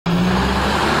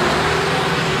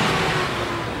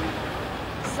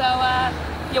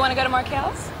want to go to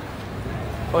Markel's?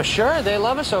 Well, sure. They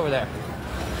love us over there.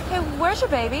 Hey, where's your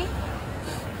baby?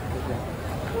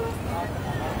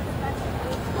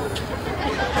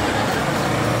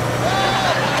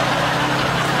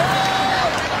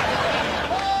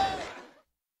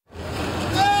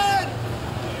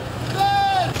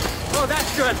 Oh,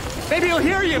 that's good. Maybe he'll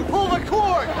hear you and pull the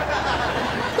cord.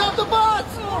 Stop the bus!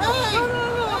 Hey!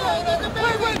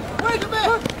 Wait a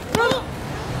minute!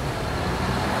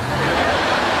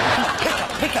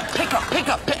 Pick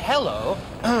up. Hello.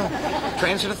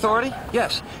 Transit Authority?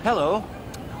 Yes. Hello.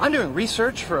 I'm doing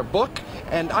research for a book,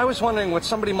 and I was wondering what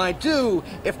somebody might do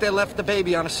if they left the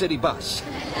baby on a city bus.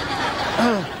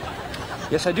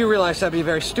 Yes, I do realize that'd be a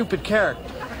very stupid character.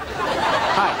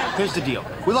 Hi, here's the deal.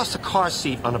 We lost a car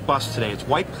seat on a bus today. It's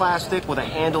white plastic with a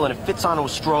handle and it fits onto a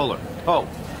stroller. Oh,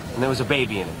 and there was a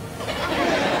baby in it.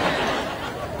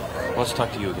 Let's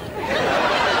talk to you again.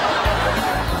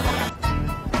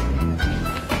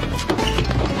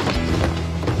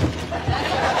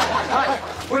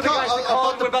 We're the guys that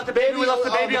called. What about the baby? We left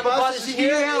the baby on the bus. Is he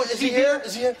here? Is he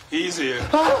here? He's here.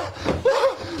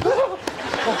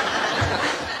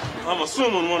 I'm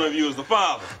assuming one of you is the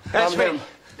father. That's me.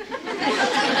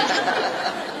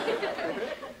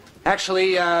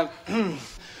 Actually,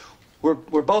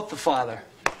 we're both the father.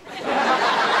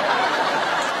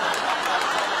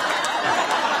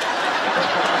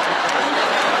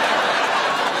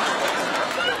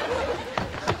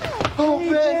 Oh,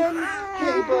 Ben.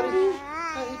 Hey, buddy.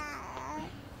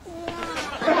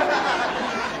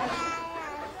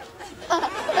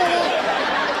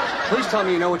 Please tell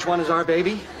me you know which one is our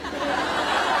baby.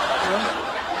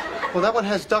 Well, that one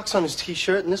has ducks on his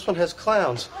T-shirt, and this one has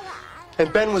clowns.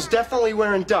 And Ben was definitely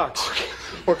wearing ducks.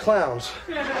 Or clowns.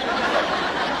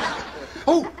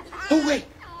 Oh, wait.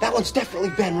 That one's definitely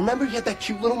Ben. Remember, he had that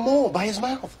cute little mole by his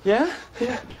mouth. Yeah?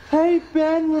 Yeah. Hey,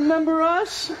 Ben, remember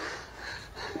us?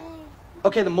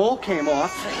 Okay, the mole came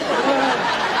off.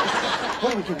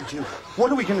 What are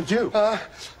we gonna do?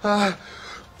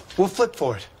 We'll flip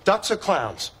for it. Ducks or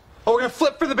clowns? Oh, we're gonna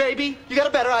flip for the baby? You got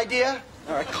a better idea?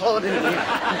 All right, call it in here.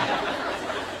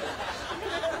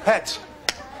 Heads.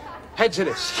 Heads it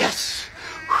is. Yes.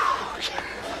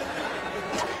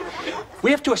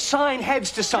 We have to assign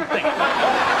heads to something.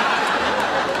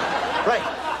 Right.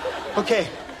 Okay.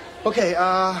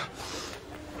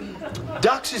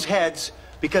 Ducks is heads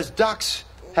because ducks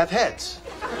have heads.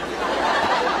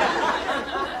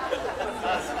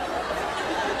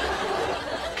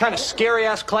 What kind of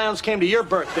scary-ass clowns came to your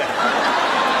birthday?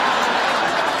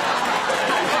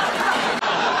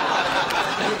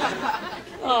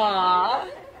 Aw,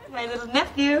 my little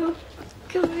nephew.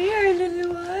 Come here,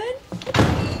 little one.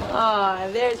 Aw,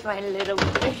 there's my little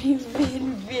boy. He's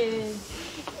been.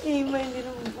 Hey, my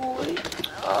little boy.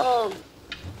 Oh.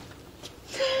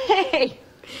 Hey,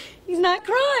 he's not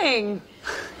crying.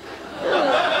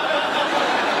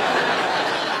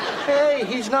 Hey,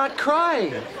 he's not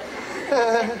crying.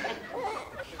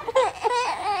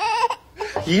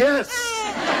 Yes.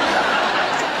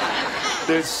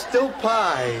 There's still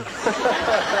pie.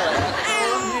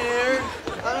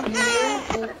 I'm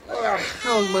here.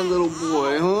 How's my little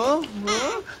boy, huh?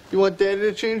 You want Daddy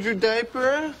to change your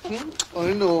diaper?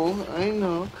 I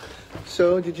know.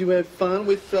 So, did you have fun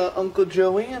with Uncle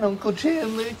Joey and Uncle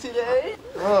Chandler today?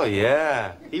 Oh,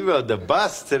 yeah. He rode the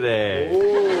bus today. Oh.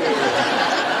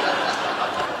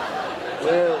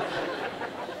 Well,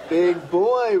 big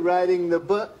boy riding the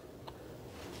bus.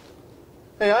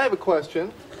 Hey, I have a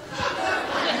question.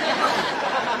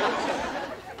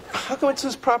 How come it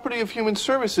says property of human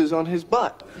services on his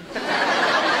butt?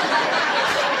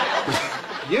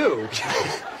 You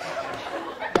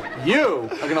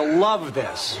are gonna love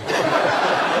this.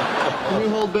 Can you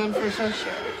hold Ben for a second?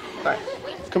 All right,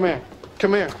 come here.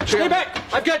 Stay back!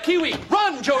 I've got kiwi.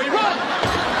 Run, Joey, run!